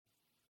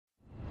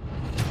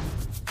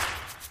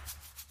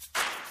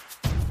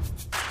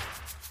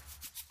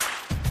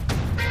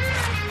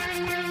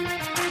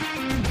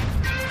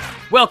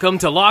Welcome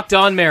to Locked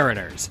On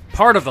Mariners,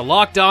 part of the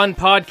Locked On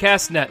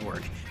Podcast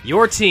Network,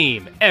 your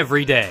team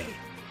every day.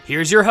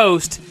 Here's your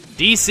host,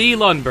 DC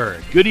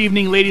Lundberg. Good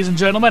evening, ladies and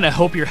gentlemen. I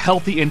hope you're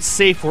healthy and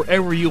safe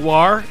wherever you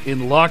are, in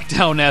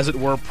lockdown as it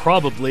were,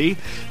 probably.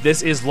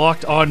 This is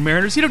Locked On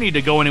Mariners. You don't need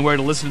to go anywhere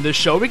to listen to this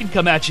show. We can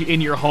come at you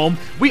in your home.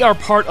 We are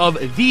part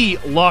of the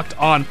Locked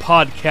On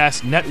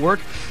Podcast Network.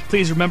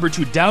 Please remember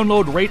to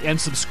download, rate,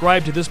 and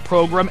subscribe to this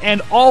program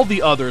and all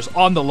the others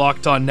on the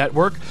Locked On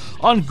Network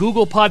on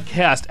Google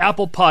Podcast,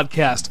 Apple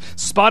Podcast,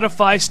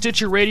 Spotify,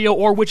 Stitcher Radio,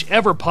 or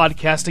whichever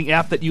podcasting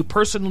app that you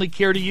personally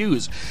care to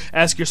use.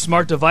 Ask your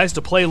smart device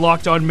to play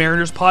Locked On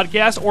Mariners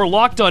podcast or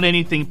Locked On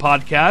Anything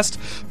podcast.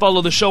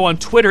 Follow the show on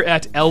Twitter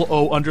at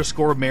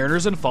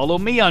LO_Mariners and follow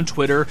me on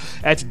Twitter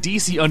at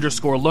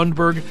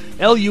DC_Lundberg,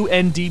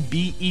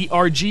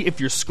 LUNDBERG if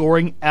you're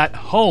scoring at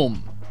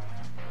home.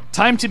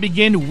 Time to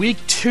begin Week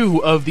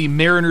 2 of the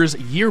Mariners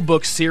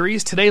Yearbook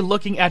Series, today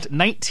looking at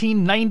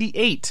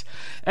 1998.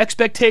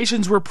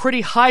 Expectations were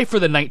pretty high for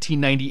the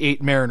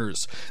 1998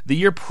 Mariners. The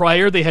year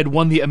prior, they had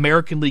won the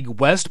American League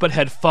West, but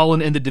had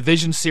fallen in the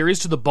division series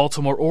to the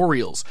Baltimore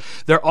Orioles.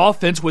 Their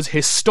offense was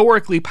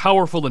historically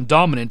powerful and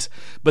dominant,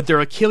 but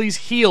their Achilles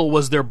heel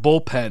was their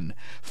bullpen.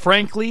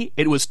 Frankly,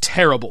 it was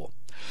terrible.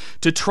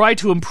 To try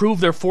to improve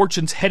their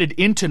fortunes headed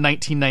into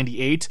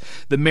 1998,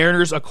 the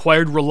Mariners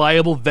acquired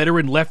reliable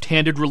veteran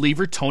left-handed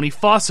reliever Tony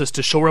Fossis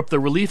to shore up the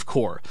relief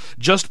corps.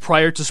 Just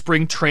prior to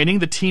spring training,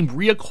 the team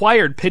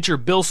reacquired pitcher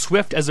Bill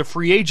Swift as a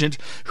free agent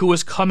who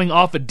was coming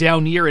off a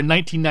down year in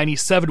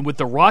 1997 with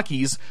the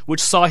Rockies,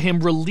 which saw him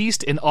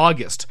released in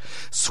August.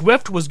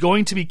 Swift was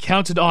going to be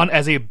counted on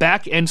as a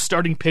back-end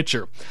starting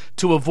pitcher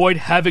to avoid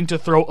having to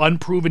throw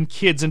unproven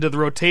kids into the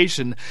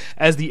rotation,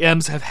 as the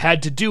M's have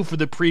had to do for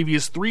the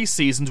previous 3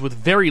 seasons with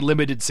very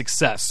limited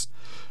success.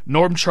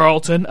 Norm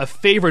Charlton, a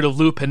favorite of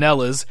Lou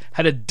Piniella's,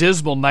 had a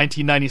dismal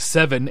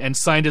 1997 and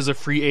signed as a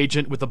free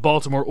agent with the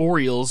Baltimore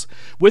Orioles,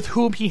 with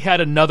whom he had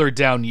another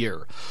down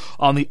year.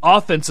 On the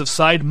offensive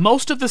side,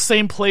 most of the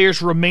same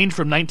players remained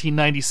from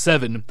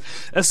 1997,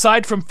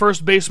 aside from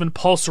first baseman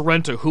Paul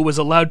Sorrento, who was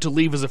allowed to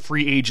leave as a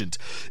free agent.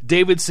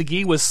 David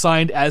Segui was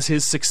signed as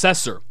his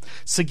successor.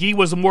 Segui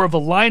was more of a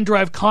line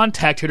drive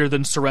contact hitter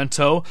than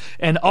Sorrento,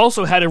 and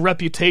also had a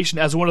reputation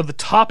as one of the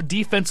top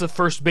defensive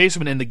first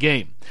basemen in the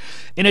game.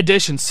 In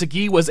addition,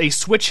 Segui was a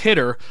switch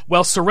hitter,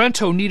 while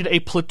Sorrento needed a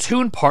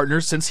platoon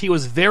partner since he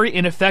was very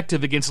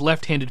ineffective against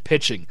left-handed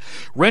pitching.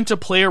 Renta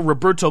player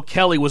Roberto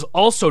Kelly was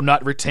also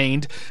not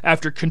retained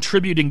after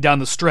contributing down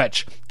the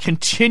stretch,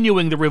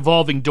 continuing the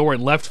revolving door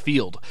in left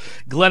field.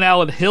 Glenn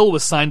Allen Hill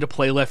was signed to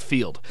play left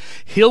field.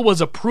 Hill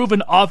was a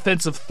proven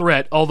offensive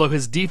threat, although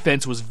his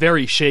defense was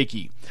very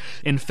shaky.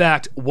 In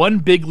fact, one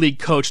big league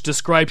coach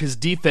described his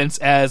defense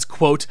as,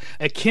 quote,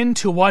 akin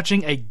to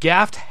watching a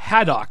gaffed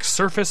haddock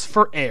surface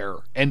for air,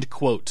 end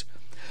quote.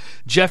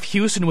 Jeff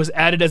Houston was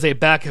added as a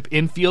backup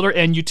infielder,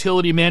 and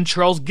utility man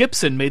Charles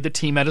Gibson made the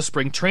team out of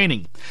spring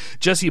training.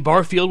 Jesse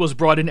Barfield was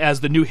brought in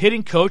as the new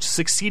hitting coach,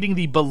 succeeding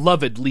the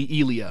beloved Lee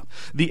Elia.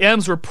 The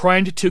M's were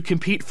primed to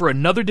compete for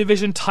another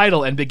division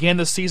title and began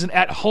the season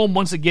at home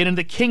once again in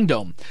the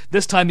Kingdome,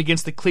 this time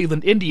against the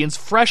Cleveland Indians,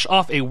 fresh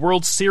off a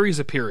World Series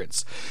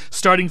appearance.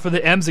 Starting for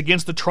the M's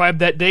against the Tribe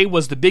that day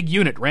was the big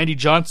unit, Randy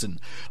Johnson.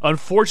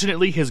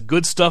 Unfortunately, his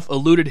good stuff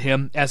eluded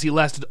him as he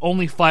lasted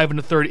only 5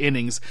 1/3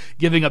 innings,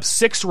 giving up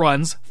 6 runs,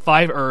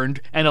 5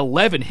 earned, and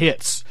 11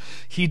 hits.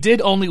 He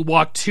did only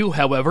walk 2,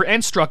 however,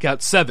 and struck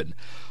out 7.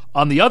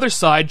 On the other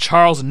side,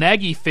 Charles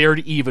Nagy fared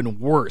even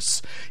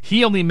worse.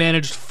 He only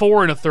managed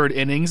 4 1/3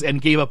 innings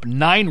and gave up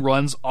 9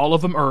 runs, all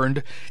of them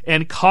earned,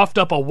 and coughed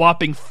up a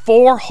whopping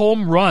 4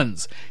 home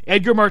runs.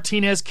 Edgar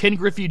Martinez, Ken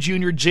Griffey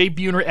Jr., Jay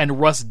Buhner, and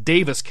Russ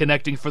Davis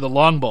connecting for the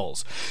long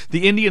balls.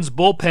 The Indians'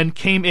 bullpen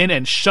came in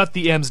and shut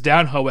the M's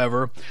down,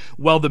 however,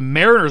 while the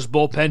Mariners'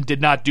 bullpen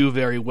did not do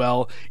very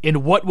well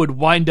in what would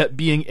wind up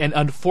being an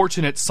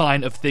unfortunate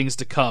sign of things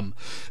to come.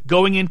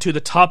 Going into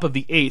the top of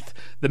the 8th,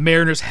 the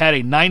Mariners had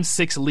a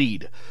 9-6 lead.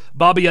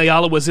 Bobby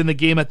Ayala was in the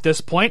game at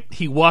this point.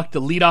 He walked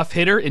the leadoff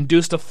hitter,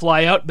 induced a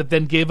flyout, but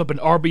then gave up an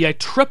RBI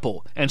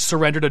triple and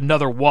surrendered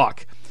another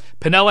walk.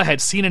 Piniella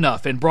had seen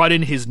enough and brought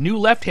in his new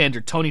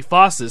left-hander, Tony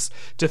Fossis,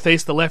 to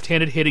face the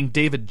left-handed hitting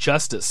David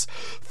Justice.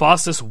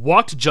 Fossis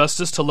walked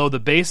Justice to load the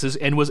bases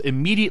and was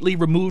immediately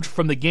removed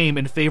from the game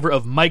in favor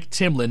of Mike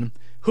Timlin,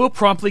 who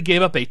promptly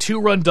gave up a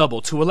 2-run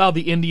double to allow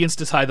the Indians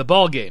to tie the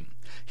ballgame.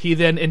 He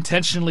then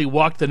intentionally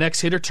walked the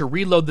next hitter to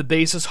reload the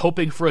bases,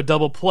 hoping for a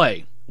double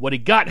play. What he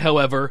got,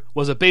 however,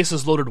 was a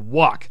bases-loaded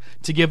walk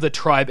to give the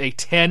Tribe a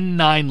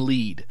 10-9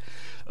 lead.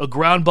 A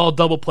ground ball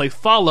double play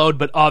followed,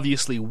 but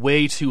obviously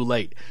way too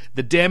late.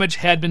 The damage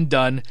had been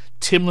done.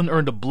 Timlin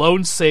earned a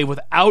blown save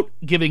without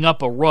giving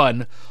up a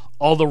run.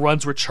 All the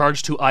runs were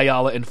charged to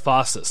Ayala and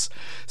Fossis.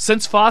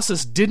 Since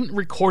Fossis didn't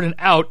record an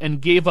out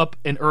and gave up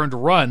an earned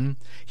run,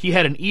 he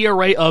had an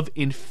ERA of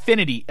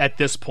infinity at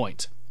this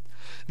point.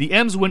 The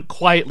M's went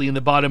quietly in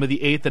the bottom of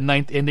the 8th and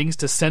 9th innings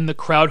to send the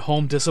crowd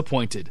home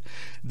disappointed.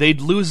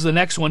 They'd lose the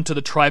next one to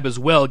the Tribe as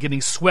well,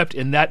 getting swept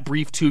in that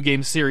brief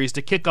 2-game series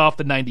to kick off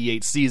the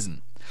 '98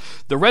 season.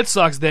 The Red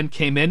Sox then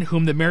came in,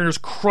 whom the Mariners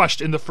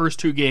crushed in the first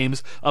 2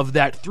 games of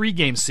that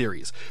 3-game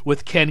series,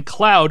 with Ken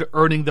Cloud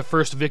earning the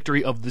first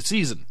victory of the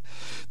season.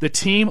 The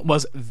team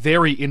was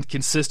very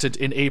inconsistent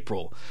in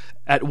April,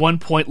 at one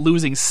point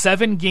losing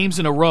 7 games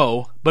in a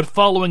row, but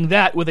following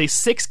that with a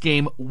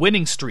 6-game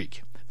winning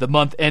streak. The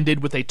month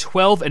ended with a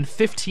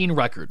 12-15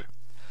 record.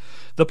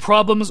 The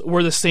problems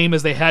were the same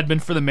as they had been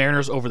for the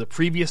Mariners over the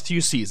previous few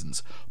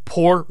seasons: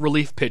 poor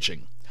relief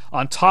pitching.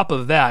 On top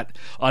of that,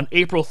 on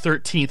April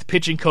 13th,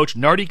 pitching coach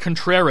Nardi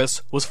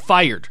Contreras was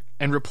fired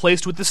and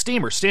replaced with the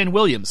steamer, Stan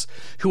Williams,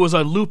 who was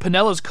on Lou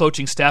Piniella's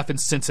coaching staff in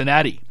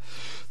Cincinnati.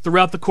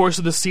 Throughout the course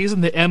of the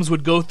season, the M's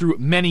would go through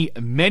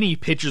many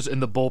pitchers in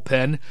the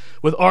bullpen,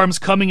 with arms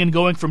coming and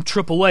going from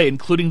AAA,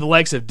 including the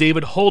likes of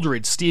David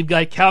Holdridge, Steve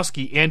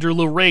Gaikowski, Andrew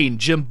Lorraine,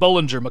 Jim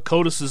Bollinger,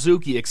 Makoto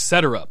Suzuki,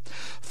 etc.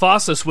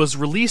 Fossas was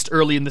released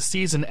early in the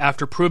season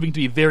after proving to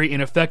be very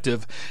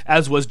ineffective,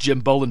 as was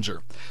Jim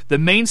Bollinger. The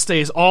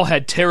mainstays all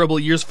had terrible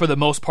years for the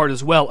most part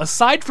as well,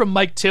 aside from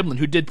Mike Timlin,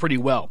 who did pretty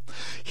well.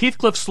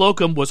 Heathcliff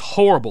Slocum was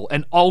horrible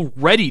and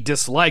already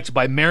disliked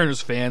by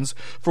Mariners fans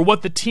for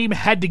what the team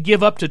had to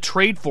give up to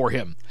trade for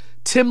him.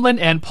 Timlin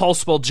and Paul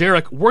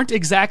Spoljaric weren't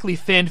exactly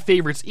fan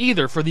favorites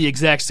either, for the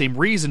exact same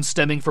reason,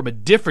 stemming from a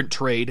different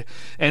trade,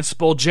 and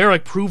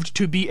Spoljaric proved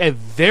to be a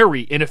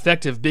very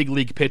ineffective big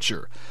league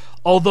pitcher.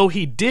 Although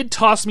he did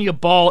toss me a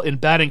ball in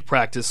batting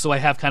practice, so I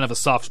have kind of a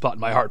soft spot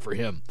in my heart for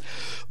him.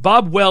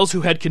 Bob Wells,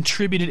 who had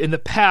contributed in the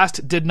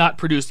past, did not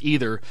produce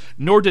either,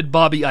 nor did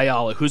Bobby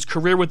Ayala, whose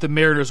career with the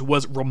Mariners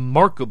was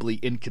remarkably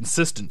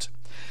inconsistent.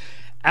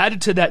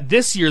 Added to that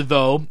this year,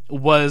 though,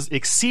 was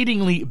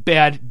exceedingly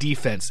bad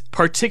defense,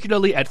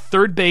 particularly at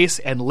third base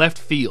and left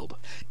field.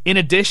 In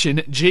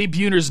addition, Jay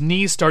Buhner's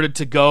knees started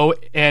to go,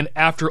 and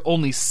after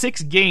only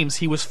 6 games,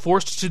 he was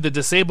forced to the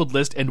disabled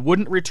list and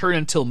wouldn't return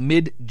until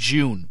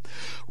mid-June.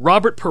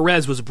 Robert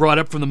Perez was brought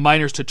up from the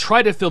minors to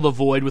try to fill the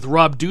void, with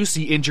Rob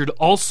Ducey injured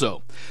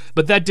also.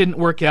 But that didn't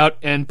work out,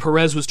 and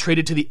Perez was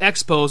traded to the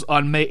Expos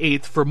on May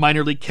 8th for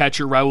minor league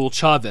catcher Raul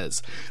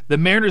Chavez. The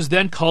Mariners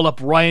then called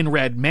up Ryan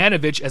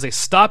Radmanovich as a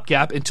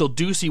stopgap until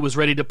Ducey was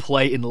ready to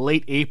play in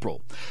late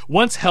April.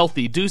 Once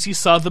healthy, Ducey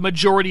saw the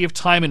majority of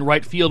time in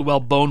right field while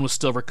Bone was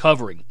still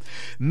recovering.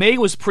 May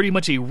was pretty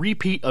much a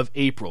repeat of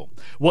April.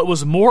 What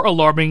was more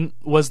alarming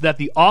was that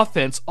the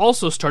offense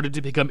also started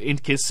to become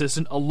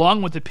inconsistent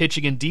along with the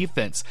pitching and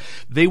defense.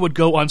 They would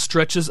go on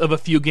stretches of a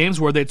few games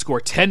where they'd score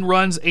 10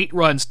 runs, 8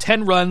 runs,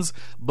 10 runs,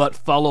 but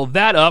follow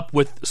that up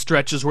with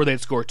stretches where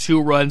they'd score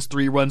 2 runs,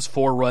 3 runs,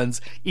 4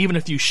 runs, even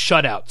a few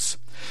shutouts.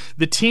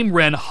 The team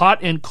ran hot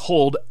and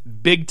cold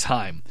big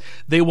time.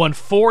 They won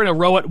 4 in a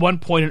row at one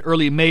point in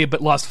early May,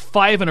 but lost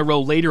 5 in a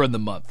row later in the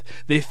month.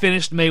 They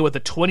finished May with a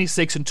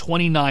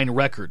 26-29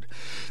 record.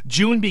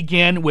 June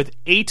began with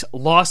 8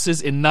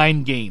 losses in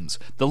 9 games.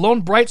 The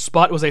lone bright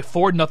spot was a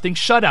 4-0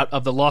 shutout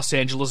of the Los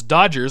Angeles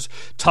Dodgers,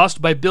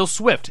 tossed by Bill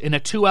Swift in a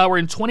 2-hour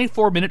and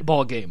 24-minute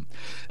ball game.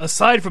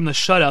 Aside from the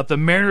shutout, the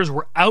Mariners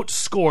were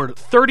outscored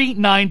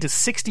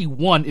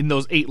 39-61 in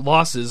those 8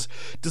 losses,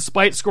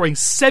 despite scoring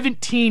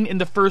 17 in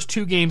the first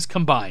 2 games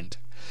combined.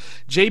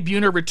 Jay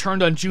Buhner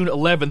returned on June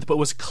 11th, but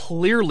was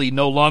clearly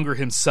no longer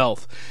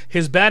himself.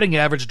 His batting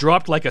average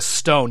dropped like a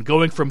stone,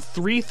 going from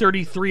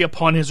 .333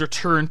 upon his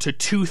return to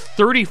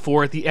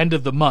 .234 at the end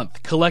of the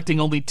month, collecting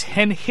only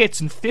 10 hits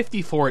and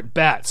 54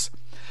 at-bats.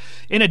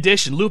 In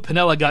addition, Lou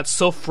Piniella got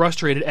so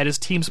frustrated at his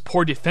team's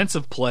poor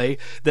defensive play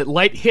that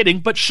light-hitting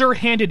but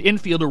sure-handed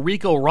infielder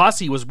Rico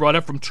Rossi was brought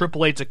up from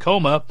AAA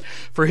Tacoma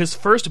for his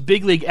first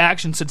big league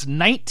action since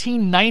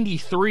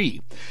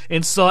 1993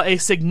 and saw a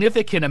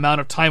significant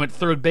amount of time at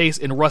third base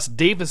in Russ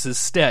Davis's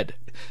stead.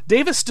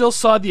 Davis still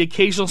saw the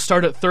occasional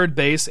start at third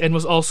base and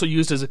was also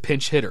used as a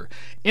pinch hitter.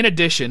 In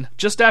addition,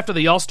 just after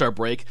the All-Star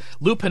break,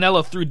 Lou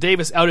Piniella threw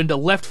Davis out into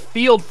left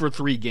field for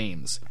 3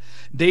 games.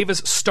 Davis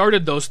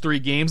started those 3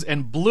 games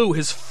and blew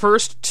his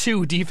first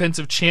 2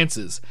 defensive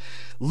chances.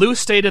 Lou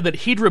stated that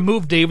he'd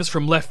remove Davis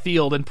from left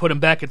field and put him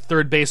back at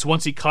third base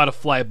once he caught a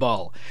fly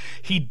ball.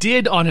 He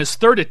did on his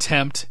 3rd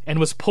attempt and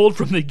was pulled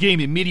from the game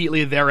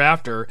immediately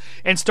thereafter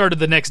and started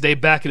the next day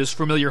back at his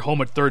familiar home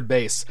at third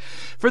base.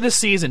 For the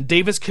season,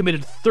 Davis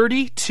committed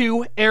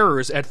 32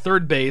 errors at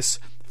third base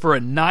for a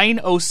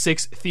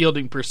 .906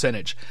 fielding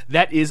percentage.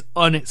 That is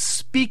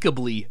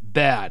unspeakably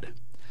bad.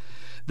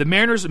 The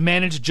Mariners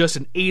managed just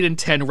an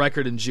 8-10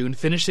 record in June,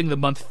 finishing the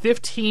month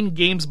 15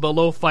 games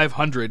below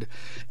 .500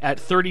 at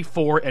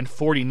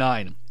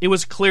 34-49. It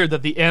was clear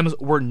that the M's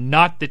were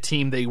not the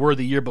team they were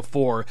the year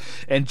before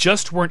and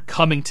just weren't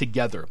coming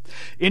together.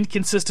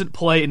 Inconsistent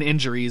play and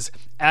injuries,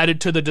 added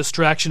to the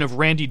distraction of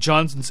Randy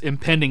Johnson's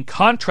impending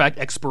contract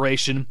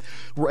expiration,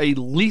 were a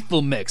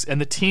lethal mix, and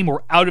the team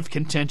were out of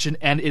contention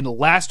and in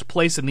last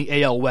place in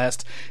the AL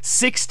West,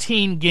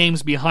 16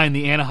 games behind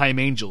the Anaheim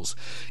Angels.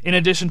 In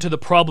addition to the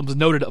problems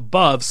noted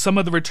above, some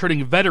of the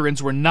returning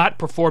veterans were not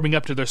performing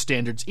up to their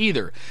standards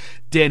either.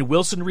 Dan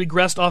Wilson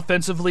regressed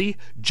offensively,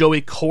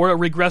 Joey Cora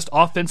regressed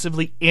offensively,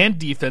 offensively and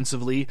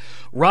defensively.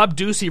 Rob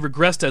Ducey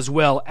regressed as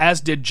well,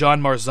 as did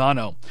John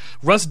Marzano.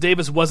 Russ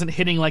Davis wasn't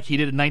hitting like he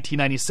did in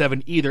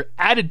 1997 either,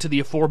 added to the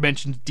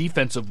aforementioned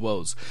defensive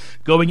woes.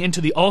 Going into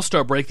the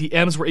All-Star break, the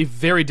M's were a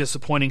very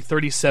disappointing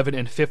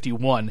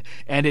 37-51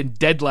 and in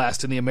dead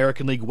last in the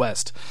American League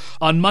West.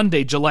 On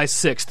Monday, July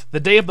 6th, the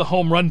day of the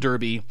Home Run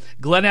Derby,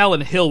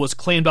 Glenallen Hill was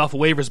claimed off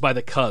waivers by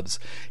the Cubs.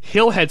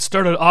 Hill had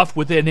started off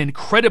with an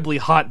incredibly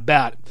hot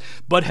bat,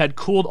 but had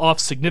cooled off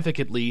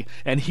significantly,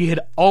 and he had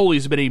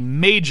always been a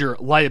major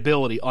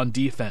liability on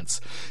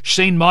defense.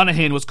 Shane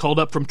Monahan was called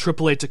up from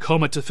AAA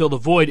Tacoma to fill the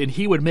void, and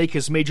he would make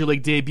his Major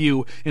League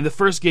debut in the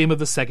first game of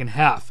the second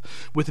half.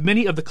 With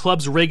many of the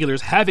club's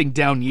regulars having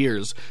down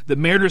years, the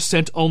Mariners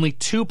sent only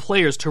 2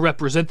 players to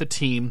represent the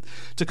team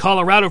to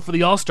Colorado for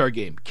the All-Star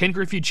Game, Ken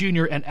Griffey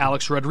Jr. and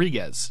Alex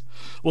Rodriguez.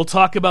 We'll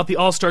talk about the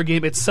All-Star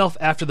Game itself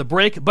after the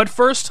break, but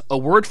first, a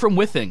word from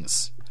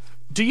Withings.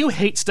 Do you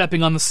hate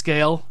stepping on the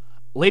scale?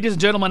 Ladies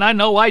and gentlemen, I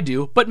know I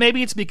do, but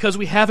maybe it's because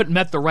we haven't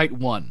met the right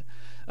one.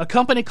 A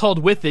company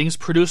called Withings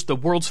produced the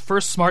world's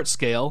first smart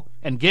scale,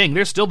 and gang,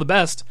 they're still the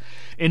best.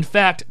 In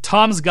fact,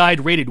 Tom's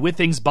Guide rated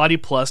Withings Body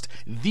Plus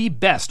the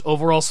best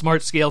overall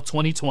smart scale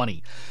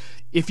 2020.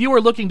 If you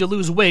are looking to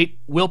lose weight,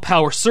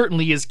 willpower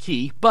certainly is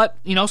key, but,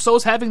 so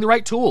is having the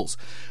right tools.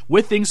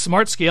 Withings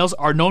smart scales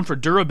are known for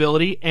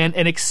durability and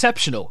an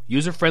exceptional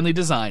user-friendly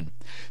design.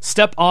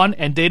 Step on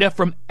and data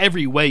from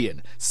every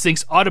weigh-in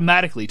syncs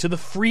automatically to the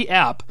free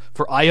app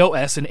for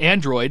iOS and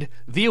Android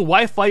via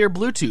Wi-Fi or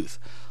Bluetooth.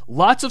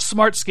 Lots of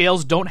smart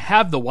scales don't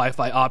have the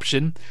Wi-Fi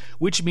option,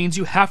 which means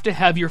you have to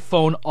have your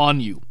phone on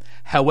you.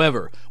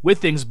 However,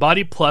 Withings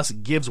Body Plus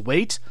gives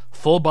weight,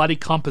 full body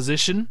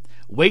composition,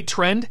 weight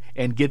trend,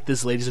 and get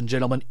this, ladies and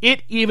gentlemen,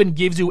 it even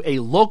gives you a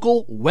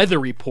local weather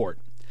report.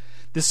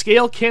 The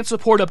scale can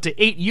support up to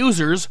 8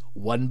 users,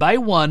 one by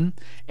one,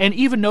 and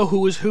even know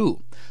who is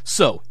who.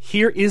 So,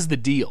 here is the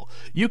deal.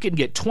 You can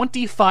get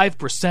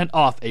 25%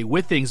 off a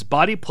Withings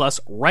Body Plus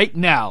right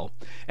now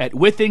at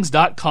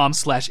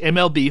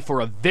withings.com/MLB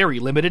for a very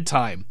limited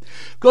time.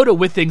 Go to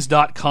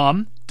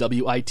withings.com,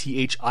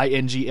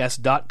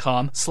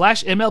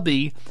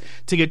 withings.com/MLB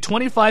to get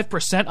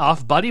 25%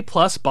 off Body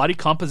Plus Body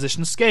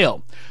Composition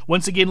Scale.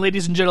 Once again,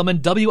 ladies and gentlemen,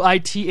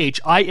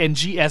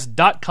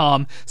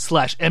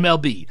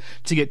 withings.com/MLB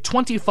to get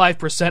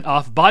 25%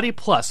 off Body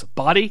Plus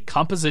Body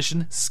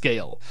Composition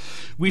Scale.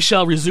 We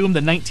shall resume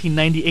the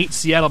 1998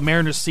 Seattle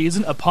Mariners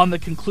season upon the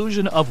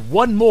conclusion of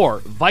one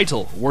more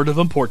vital word of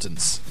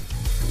importance.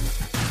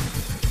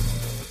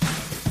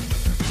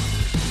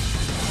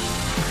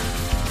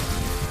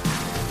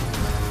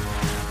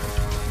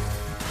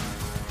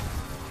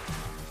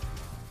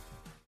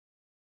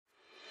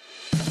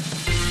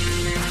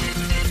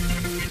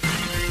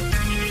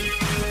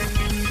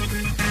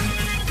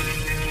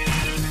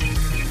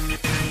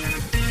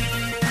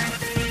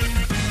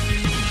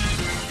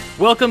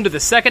 Welcome to the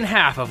second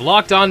half of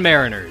Locked On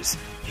Mariners.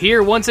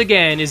 Here once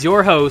again is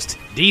your host,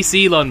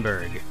 DC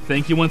Lundberg.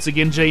 Thank you once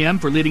again, JM,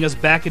 for leading us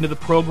back into the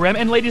program.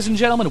 And ladies and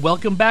gentlemen,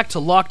 welcome back to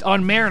Locked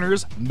On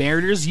Mariners,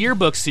 Mariners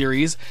Yearbook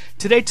Series.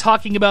 Today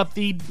talking about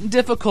the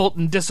difficult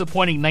and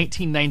disappointing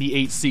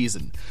 1998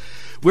 season.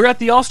 We're at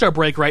the All-Star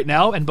break right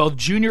now, and both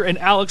Junior and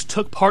Alex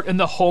took part in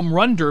the Home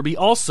Run Derby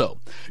also.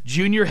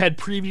 Junior had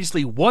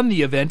previously won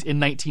the event in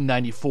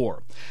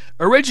 1994.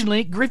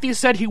 Originally, Griffey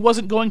said he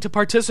wasn't going to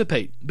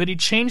participate, but he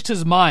changed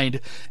his mind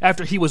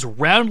after he was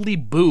roundly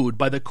booed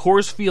by the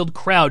Coors Field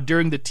crowd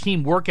during the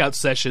team workout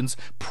sessions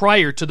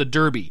prior to the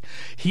Derby.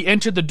 He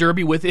entered the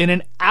Derby within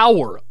an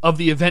hour of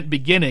the event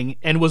beginning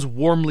and was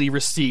warmly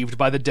received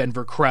by the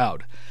Denver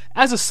crowd.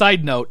 As a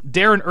side note,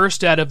 Darren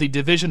Erstad of the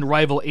division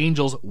rival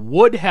Angels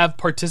would have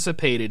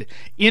participated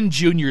in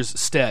Junior's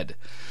stead.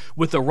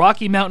 With the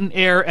Rocky Mountain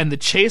Air and the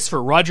chase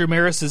for Roger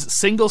Maris's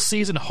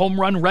single-season home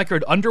run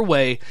record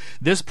underway,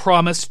 this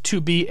promised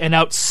to be an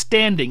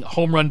outstanding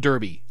home run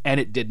derby,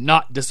 and it did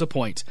not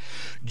disappoint.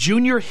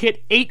 Junior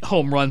hit 8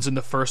 home runs in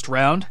the first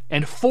round,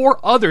 and 4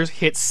 others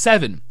hit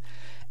 7.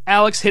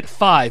 Alex hit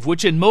 5,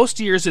 which in most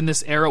years in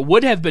this era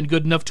would have been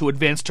good enough to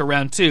advance to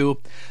round 2,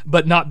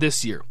 but not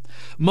this year.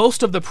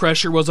 Most of the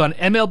pressure was on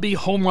MLB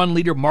home run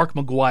leader Mark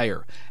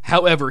McGwire.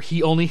 However,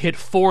 he only hit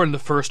 4 in the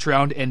first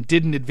round and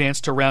didn't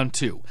advance to round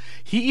 2.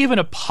 He even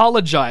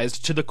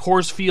apologized to the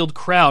Coors Field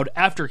crowd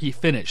after he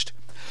finished.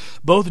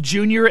 Both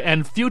Junior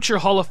and future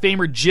Hall of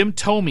Famer Jim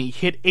Thome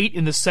hit 8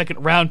 in the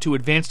second round to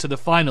advance to the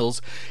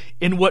finals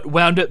in what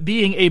wound up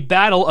being a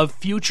battle of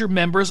future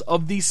members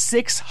of the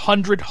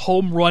 600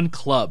 home run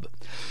club.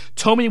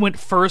 Thome went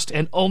first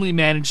and only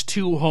managed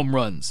 2 home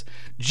runs.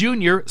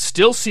 Junior,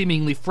 still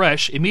seemingly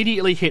fresh,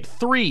 immediately hit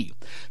 3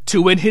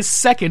 to win his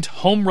second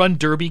home run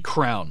derby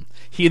crown.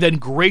 He then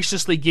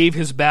graciously gave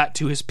his bat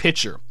to his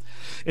pitcher.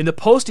 In the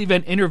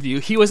post-event interview,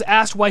 he was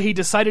asked why he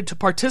decided to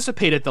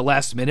participate at the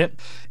last minute,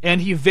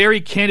 and he very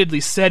candidly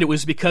said it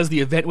was because the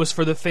event was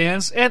for the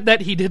fans and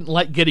that he didn't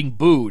like getting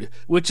booed,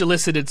 which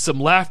elicited some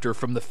laughter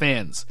from the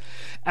fans.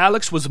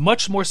 Alex was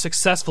much more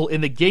successful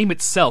in the game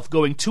itself,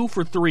 going 2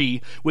 for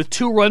 3 with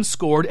 2 runs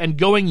scored and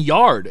going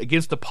yard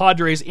against the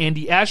Padres'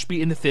 Andy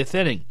Ashby in the 5th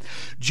inning.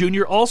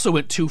 Junior also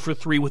went 2 for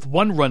 3 with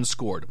 1 run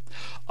scored.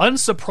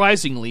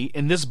 Unsurprisingly,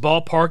 in this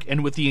ballpark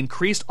and with the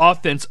increased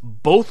offense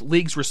both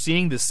leagues were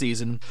seeing this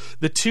season,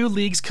 the two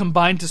leagues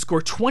combined to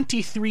score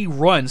 23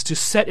 runs to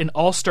set an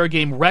All-Star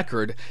Game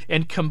record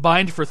and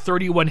combined for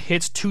 31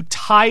 hits to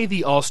tie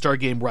the All-Star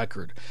Game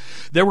record.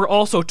 There were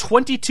also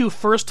 22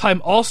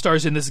 first-time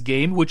All-Stars in this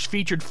game, which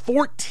featured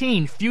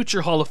 14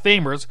 future Hall of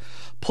Famers,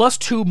 plus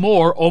 2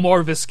 more,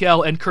 Omar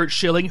Vizquel and Curt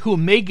Schilling, who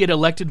may get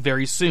elected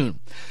very soon.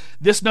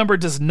 This number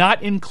does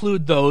not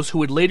include those who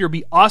would later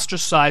be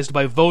ostracized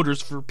by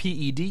voters for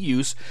PED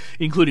use,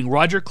 including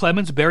Roger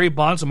Clemens, Barry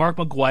Bonds, Mark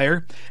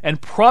McGwire,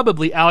 and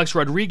probably Alex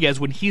Rodriguez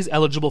when he's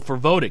eligible for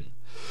voting.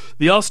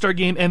 The All-Star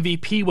Game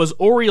MVP was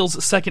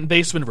Orioles second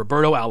baseman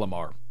Roberto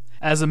Alomar.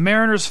 As a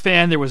Mariners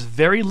fan, there was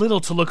very little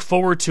to look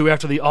forward to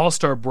after the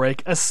All-Star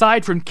break,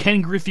 aside from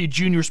Ken Griffey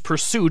Jr.'s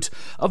pursuit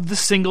of the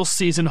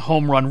single-season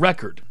home run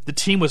record. The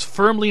team was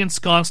firmly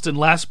ensconced in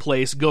last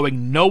place,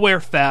 going nowhere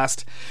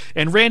fast,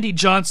 and Randy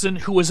Johnson,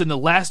 who was in the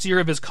last year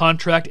of his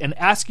contract and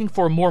asking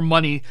for more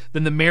money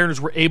than the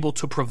Mariners were able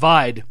to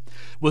provide,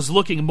 was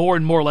looking more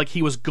and more like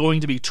he was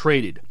going to be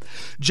traded.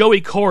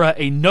 Joey Cora,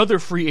 another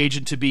free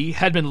agent to be,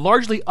 had been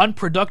largely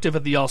unproductive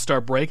at the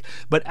All-Star break,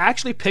 but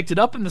actually picked it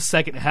up in the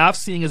second half,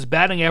 seeing his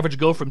batting average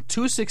go from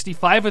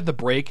 .265 at the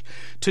break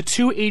to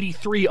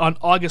 .283 on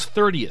August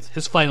 30th,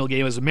 his final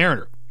game as a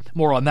Mariner.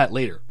 More on that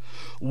later.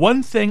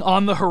 One thing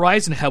on the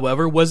horizon,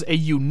 however, was a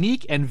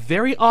unique and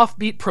very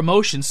offbeat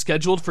promotion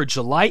scheduled for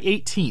July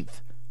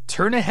 18th,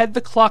 Turn Ahead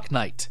the Clock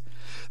Night.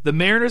 The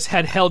Mariners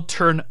had held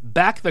Turn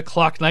Back the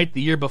Clock Night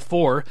the year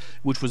before,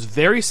 which was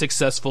very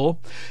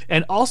successful,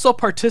 and also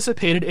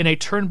participated in a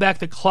Turn Back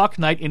the Clock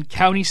Night in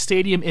County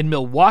Stadium in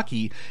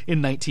Milwaukee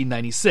in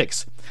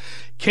 1996.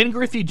 Ken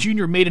Griffey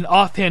Jr. made an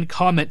offhand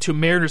comment to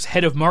Mariners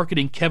head of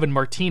marketing Kevin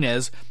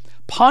Martinez,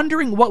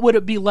 pondering what would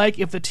it be like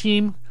if the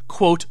team,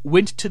 quote,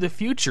 went to the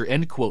future,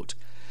 end quote.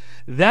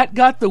 That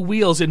got the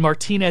wheels in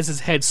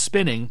Martinez's head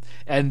spinning,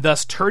 and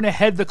thus Turn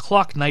Ahead the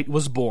Clock Night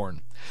was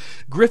born.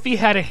 Griffey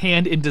had a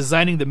hand in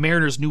designing the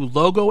Mariners' new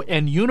logo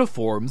and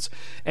uniforms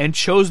and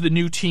chose the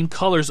new team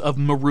colors of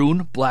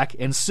maroon, black,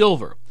 and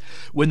silver.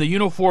 When the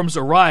uniforms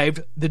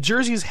arrived, the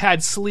jerseys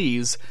had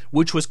sleeves,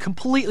 which was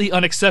completely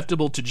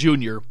unacceptable to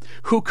Junior,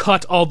 who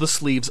cut all the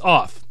sleeves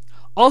off.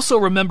 Also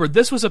remember,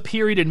 this was a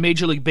period in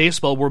Major League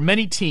Baseball where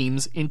many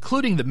teams,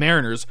 including the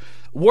Mariners,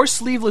 wore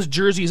sleeveless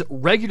jerseys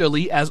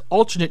regularly as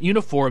alternate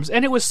uniforms,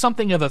 and it was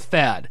something of a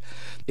fad.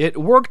 It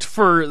worked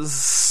for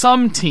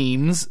some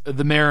teams,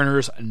 the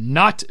Mariners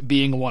not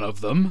being one of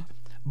them,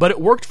 but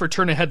it worked for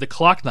Turn Ahead the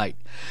Clock Night.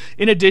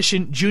 In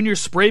addition, Junior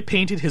spray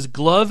painted his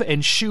glove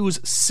and shoes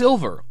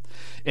silver,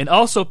 and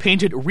also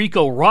painted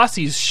Rico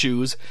Rossi's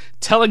shoes,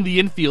 telling the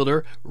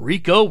infielder,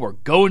 "Rico, we're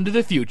going to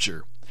the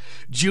future."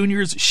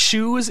 Junior's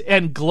shoes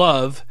and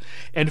glove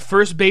and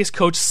first base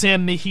coach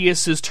Sam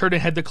Mejias' Turn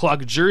Ahead the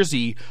Clock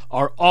jersey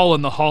are all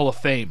in the Hall of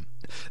Fame.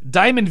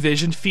 Diamond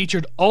Vision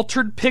featured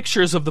altered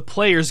pictures of the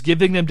players,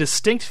 giving them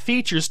distinct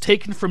features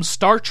taken from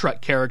Star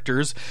Trek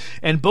characters,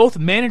 and both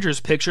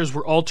managers' pictures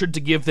were altered to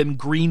give them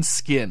green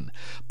skin.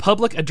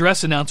 Public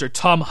address announcer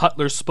Tom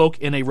Hutler spoke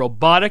in a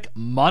robotic,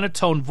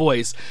 monotone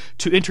voice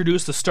to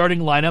introduce the starting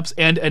lineups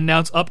and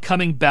announce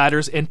upcoming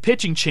batters and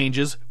pitching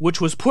changes,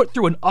 which was put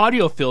through an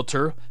audio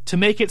filter to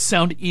make it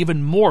sound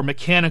even more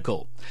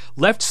mechanical.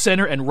 Left,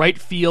 center, and right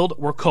field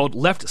were called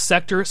left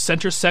sector,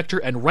 center sector,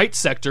 and right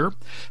sector.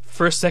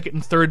 First, second,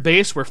 and third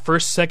base were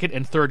first, second,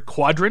 and third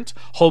quadrant.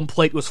 Home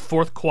plate was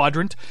fourth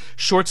quadrant.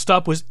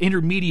 Shortstop was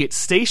intermediate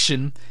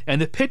station,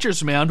 and the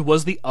pitcher's mound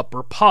was the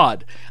upper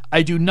pod.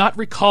 I do not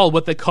recall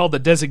what they called the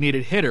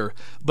designated hitter,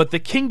 but the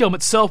Kingdome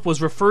itself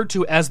was referred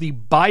to as the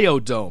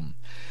Biodome.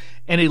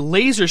 And a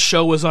laser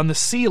show was on the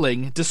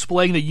ceiling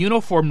displaying the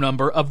uniform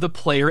number of the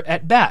player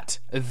at bat.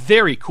 A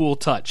very cool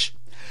touch.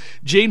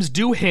 James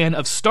Doohan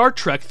of Star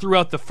Trek threw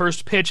out the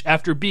first pitch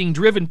after being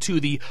driven to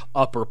the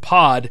upper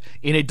pod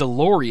in a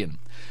DeLorean.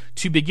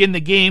 To begin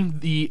the game,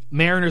 the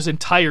Mariners'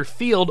 entire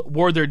field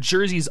wore their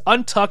jerseys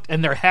untucked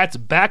and their hats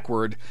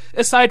backward,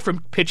 aside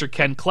from pitcher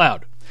Ken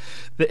Cloud.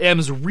 The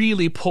M's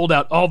really pulled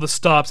out all the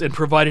stops and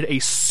provided a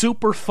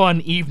super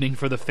fun evening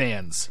for the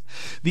fans.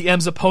 The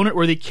M's opponent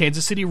were the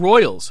Kansas City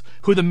Royals,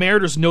 who the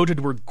Mariners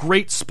noted were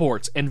great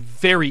sports and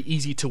very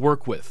easy to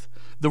work with.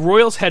 The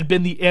Royals had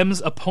been the M's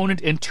opponent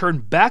in Turn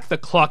Back the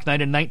Clock Night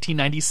in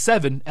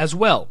 1997 as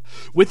well.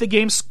 With the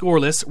game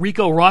scoreless,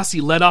 Rico Rossi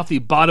led off the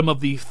bottom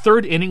of the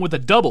third inning with a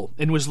double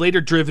and was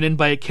later driven in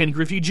by a Ken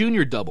Griffey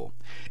Jr. double.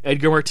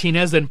 Edgar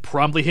Martinez then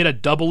promptly hit a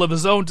double of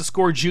his own to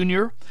score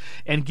Jr.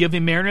 and give the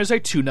Mariners a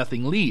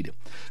 2-0 lead.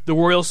 The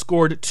Royals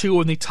scored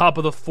 2 in the top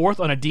of the fourth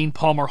on a Dean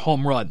Palmer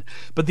home run,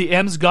 but the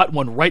M's got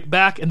one right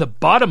back in the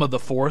bottom of the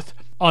fourth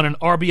on an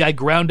RBI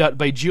groundout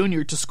by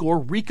Junior to score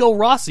Rico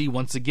Rossi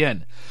once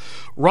again.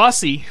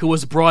 Rossi, who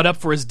was brought up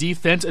for his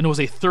defense and was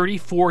a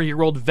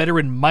 34-year-old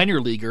veteran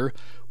minor leaguer,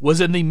 was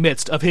in the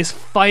midst of his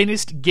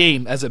finest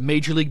game as a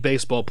Major League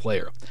Baseball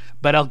player.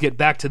 But I'll get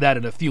back to that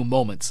in a few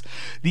moments.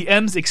 The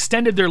M's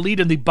extended their lead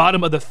in the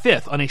bottom of the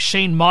fifth on a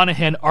Shane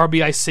Monahan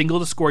RBI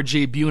single to score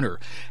Jay Buhner.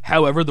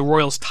 However, the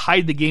Royals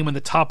tied the game in the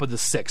top of the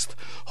sixth.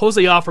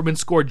 Jose Offerman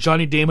scored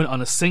Johnny Damon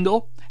on a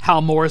single.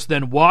 Hal Morris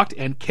then walked,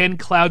 and Ken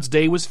Cloud's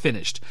day was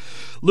finished.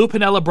 Lou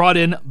Piniella brought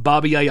in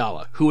Bobby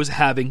Ayala, who was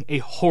having a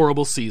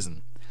horrible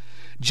season.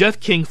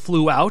 Jeff King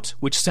flew out,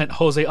 which sent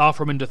Jose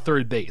Offerman to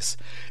third base.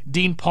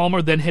 Dean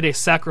Palmer then hit a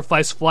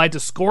sacrifice fly to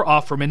score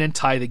Offerman and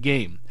tie the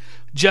game.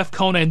 Jeff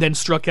Conine then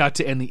struck out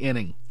to end the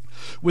inning.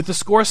 With the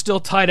score still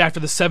tied after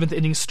the seventh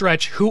inning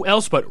stretch, who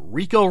else but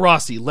Rico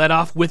Rossi led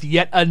off with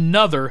yet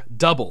another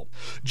double.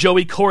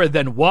 Joey Cora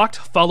then walked,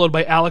 followed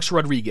by Alex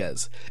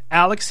Rodriguez.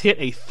 Alex hit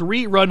a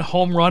 3-run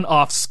home run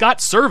off Scott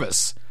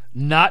Servais.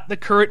 Not the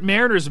current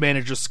Mariners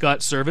manager Scott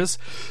Servais,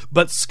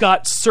 but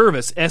Scott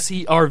Servais,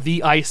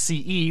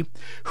 Service,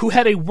 who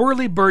had a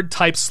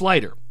whirly-bird-type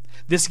slider.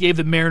 This gave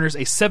the Mariners a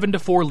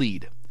 7-4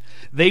 lead.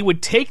 They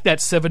would take that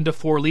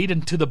 7-4 lead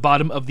into the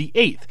bottom of the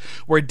eighth,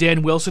 where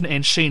Dan Wilson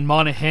and Shane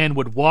Monahan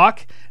would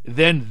walk.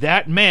 Then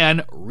that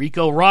man,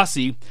 Rico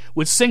Rossi,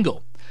 would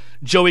single.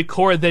 Joey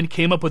Cora then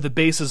came up with the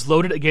bases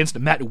loaded against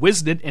Matt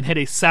Wisnett and hit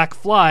a sac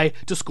fly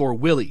to score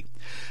Willie.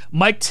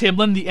 Mike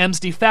Timlin, the M's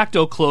de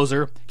facto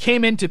closer,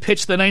 came in to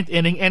pitch the ninth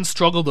inning and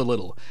struggled a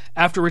little.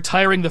 After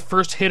retiring the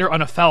first hitter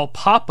on a foul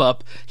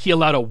pop-up, he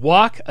allowed a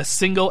walk, a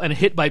single, and a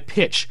hit by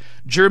pitch.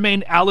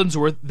 Jermaine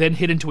Allensworth then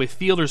hit into a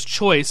fielder's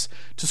choice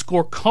to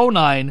score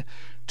Conine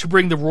to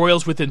bring the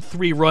Royals within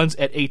 3 runs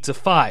at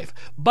 8-5.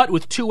 But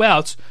with 2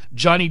 outs,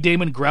 Johnny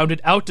Damon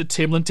grounded out to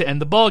Timlin to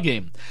end the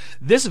ballgame.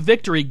 This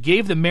victory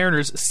gave the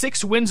Mariners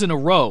 6 wins in a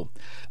row,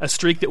 a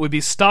streak that would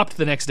be stopped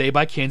the next day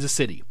by Kansas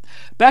City.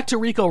 Back to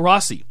Rico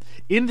Rossi.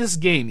 In this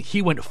game,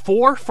 he went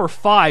 4 for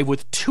 5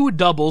 with 2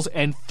 doubles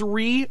and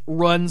 3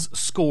 runs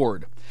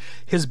scored.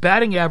 His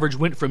batting average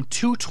went from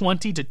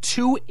 .220 to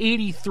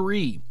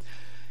 .283.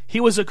 He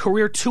was a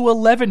career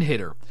 .211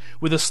 hitter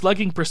with a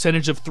slugging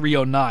percentage of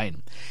 .309.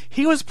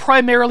 He was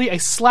primarily a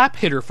slap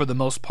hitter for the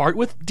most part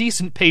with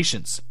decent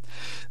patience.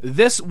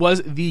 This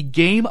was the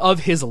game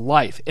of his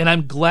life, and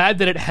I'm glad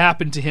that it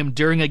happened to him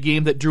during a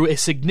game that drew a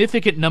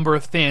significant number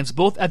of fans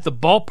both at the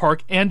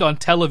ballpark and on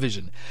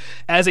television.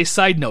 As a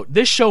side note,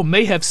 this show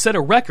may have set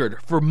a record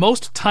for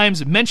most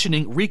times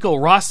mentioning Rico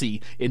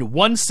Rossi in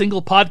one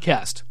single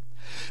podcast.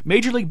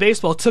 Major League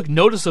Baseball took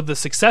notice of the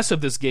success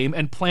of this game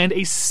and planned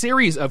a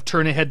series of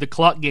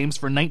turn-ahead-the-clock games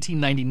for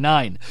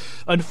 1999.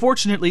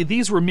 Unfortunately,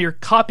 these were mere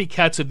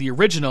copycats of the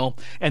original,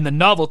 and the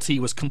novelty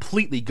was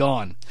completely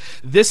gone.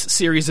 This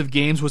series of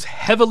games was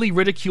heavily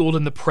ridiculed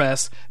in the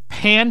press,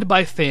 panned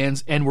by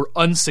fans, and were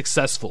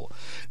unsuccessful.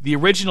 The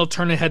original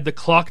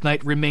turn-ahead-the-clock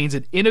night remains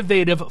an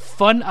innovative,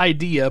 fun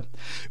idea,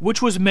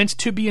 which was meant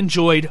to be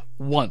enjoyed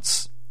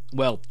once.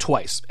 Well,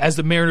 twice, as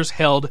the Mariners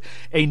held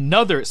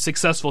another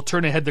successful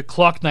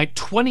turn-ahead-the-clock night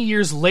 20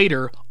 years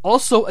later,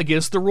 also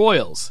against the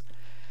Royals.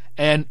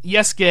 And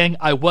yes, gang,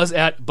 I was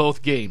at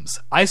both games.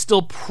 I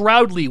still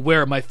proudly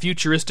wear my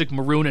futuristic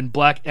maroon and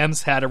black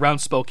M's hat around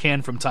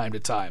Spokane from time to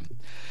time.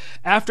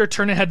 After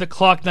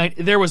turn-ahead-the-clock night,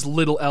 there was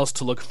little else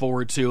to look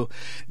forward to.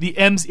 The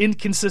M's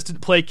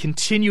inconsistent play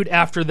continued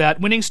after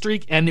that winning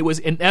streak, and it was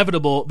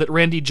inevitable that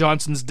Randy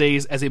Johnson's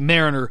days as a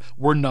Mariner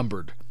were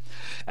numbered.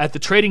 At the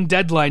trading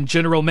deadline,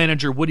 general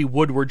manager Woody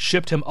Woodward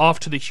shipped him off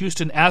to the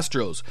Houston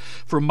Astros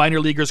for minor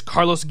leaguers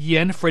Carlos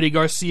Guillen, Freddie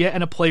Garcia,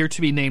 and a player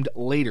to be named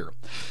later.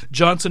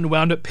 Johnson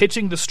wound up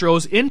pitching the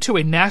Stros into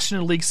a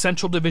National League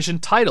Central Division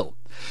title,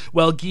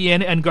 while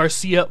Guillen and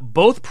Garcia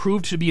both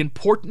proved to be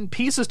important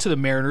pieces to the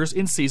Mariners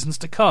in seasons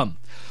to come.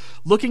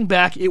 Looking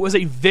back, it was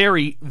a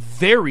very,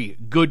 very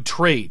good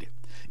trade,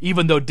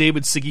 even though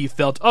David Segui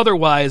felt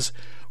otherwise,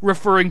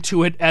 referring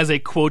to it as a,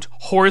 quote,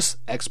 horse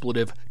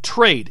expletive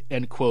trade,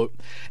 end quote,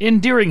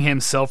 endearing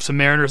himself to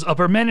Mariners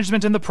upper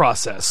management in the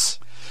process.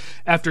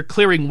 After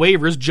clearing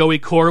waivers, Joey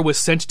Cora was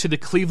sent to the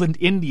Cleveland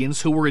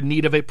Indians, who were in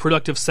need of a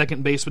productive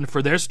second baseman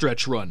for their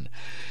stretch run.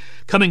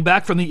 Coming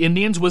back from the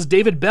Indians was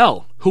David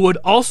Bell, who would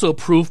also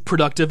prove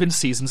productive in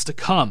seasons to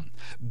come.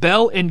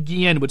 Bell and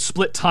Guillen would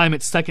split time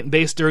at second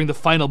base during the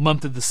final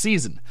month of the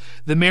season.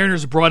 The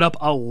Mariners brought up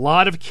a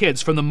lot of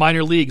kids from the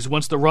minor leagues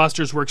once the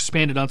rosters were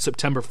expanded on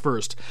September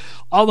 1st.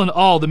 All in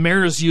all, the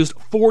Mariners used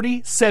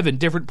 47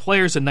 different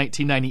players in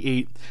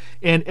 1998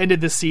 and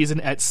ended the season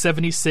at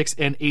 76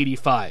 and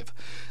 85.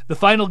 The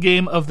final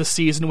game of the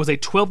season was a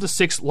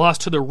 12-6 loss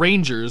to the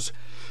Rangers,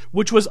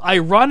 which was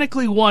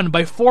ironically won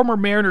by former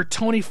Mariner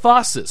Tony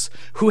Fossis,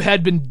 who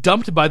had been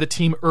dumped by the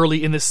team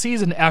early in the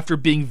season after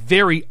being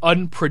very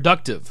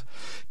unproductive.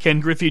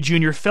 Ken Griffey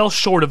Jr. fell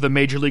short of the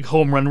Major League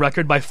home run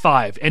record by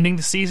 5, ending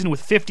the season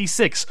with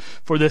 56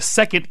 for the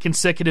second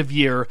consecutive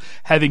year,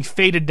 having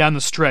faded down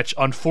the stretch,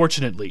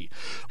 unfortunately.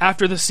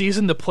 After the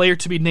season, the player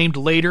to be named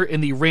later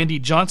in the Randy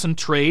Johnson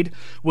trade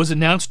was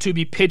announced to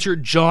be pitcher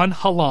John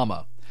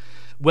Halama.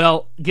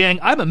 Well, gang,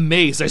 I'm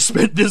amazed I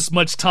spent this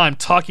much time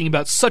talking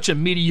about such a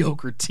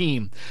mediocre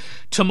team.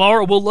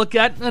 Tomorrow we'll look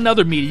at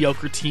another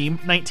mediocre team,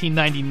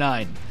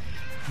 1999.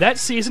 That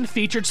season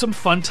featured some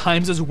fun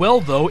times as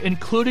well, though,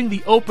 including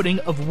the opening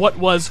of what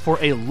was for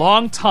a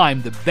long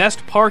time the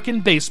best park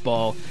in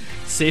baseball,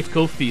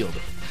 Safeco Field.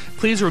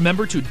 Please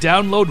remember to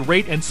download,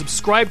 rate, and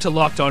subscribe to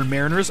Locked On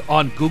Mariners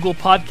on Google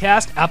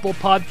Podcast, Apple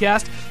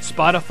Podcast,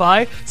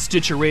 Spotify,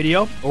 Stitcher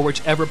Radio, or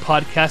whichever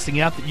podcasting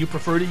app that you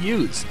prefer to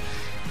use.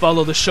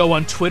 Follow the show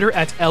on Twitter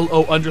at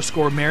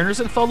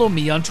LO_Mariners and follow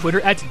me on Twitter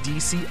at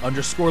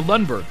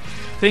DC_Lundberg.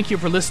 Thank you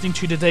for listening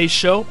to today's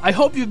show. I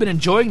hope you've been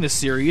enjoying this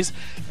series,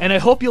 and I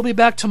hope you'll be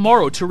back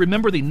tomorrow to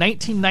remember the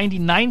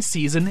 1999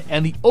 season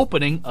and the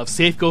opening of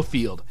Safeco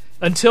Field.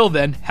 Until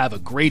then, have a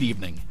great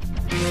evening.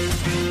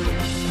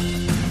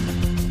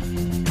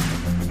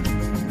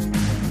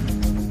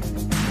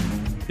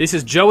 This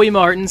is Joey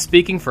Martin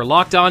speaking for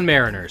Locked On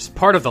Mariners,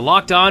 part of the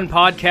Locked On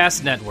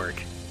Podcast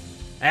Network.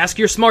 Ask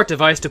your smart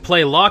device to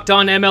play Locked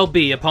On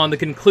MLB upon the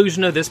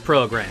conclusion of this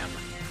program.